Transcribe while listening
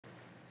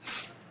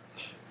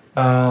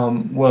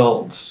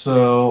Well,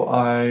 so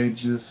I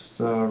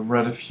just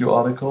read a few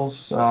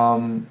articles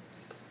a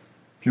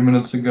few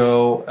minutes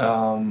ago,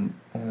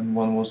 and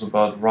one was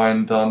about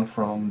Ryan Dunn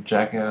from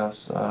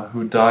Jackass,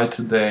 who died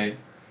today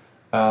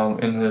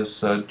in his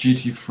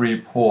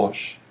GT3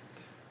 Porsche,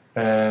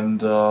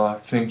 and I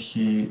think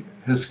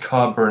his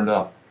car burned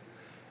up,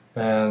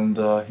 and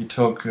he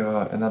took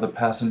another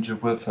passenger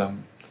with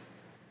him.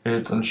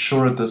 It's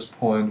unsure at this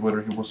point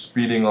whether he was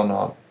speeding or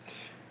not.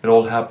 It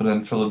all happened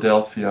in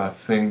Philadelphia, I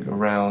think,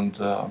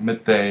 around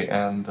midday,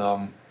 and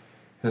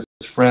his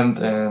friend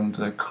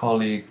and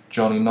colleague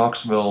Johnny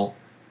Knoxville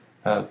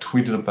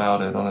tweeted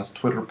about it on his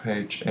Twitter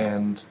page,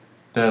 and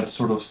that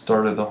sort of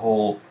started a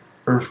whole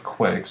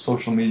earthquake,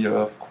 social media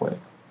earthquake.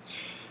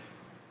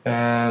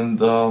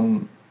 And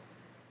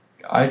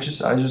I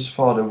just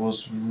thought it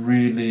was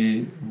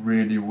really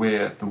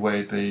weird the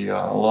way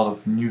a lot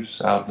of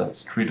news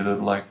outlets treated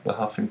it, like the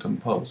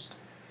Huffington Post.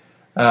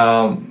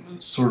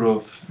 Sort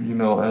of,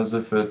 as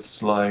if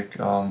it's like,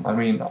 I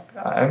mean,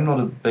 I'm not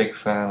a big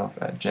fan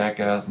of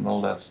Jackass and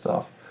all that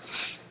stuff.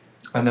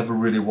 I never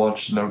really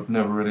watched,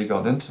 never really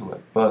got into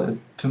it, but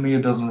to me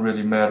it doesn't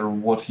really matter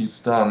what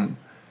he's done.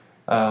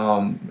 I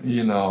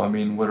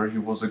mean, whether he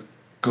was a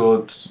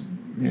good,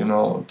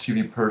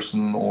 TV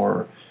person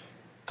or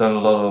done a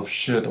lot of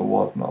shit or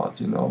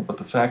whatnot, but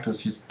the fact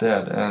is he's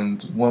dead,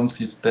 and once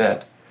he's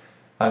dead,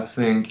 I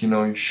think,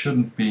 you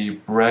shouldn't be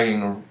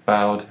bragging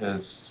about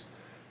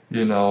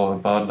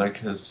about like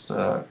his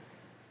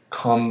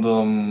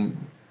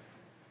condom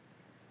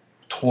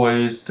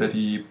toys that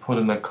he put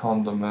in a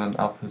condom and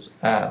up his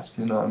ass.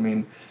 I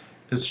mean,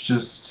 it's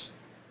just,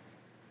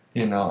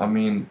 I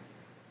mean,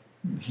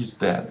 he's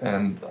dead,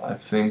 and I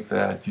think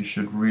that you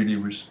should really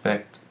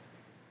respect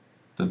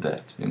the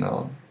dead.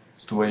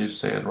 It's the way you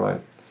say it, right?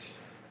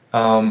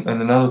 And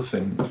another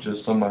thing,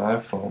 just on my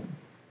iPhone,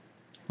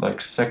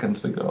 like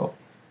seconds ago,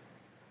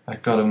 I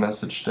got a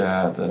message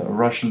that a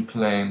Russian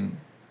plane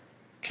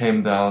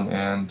came down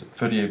and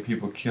 38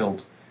 people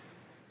killed.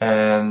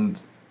 And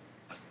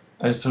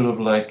I sort of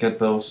like get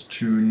those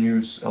two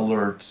news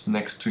alerts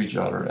next to each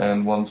other,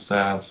 and one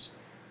says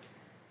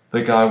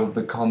the guy with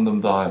the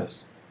condom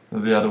dies,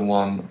 and the other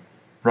one,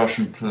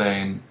 Russian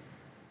plane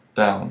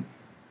down.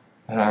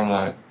 And I'm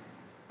like,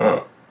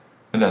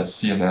 and that's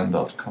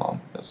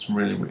CNN.com. That's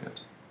really weird.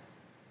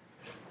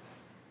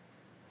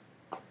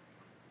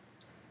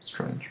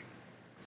 Strange.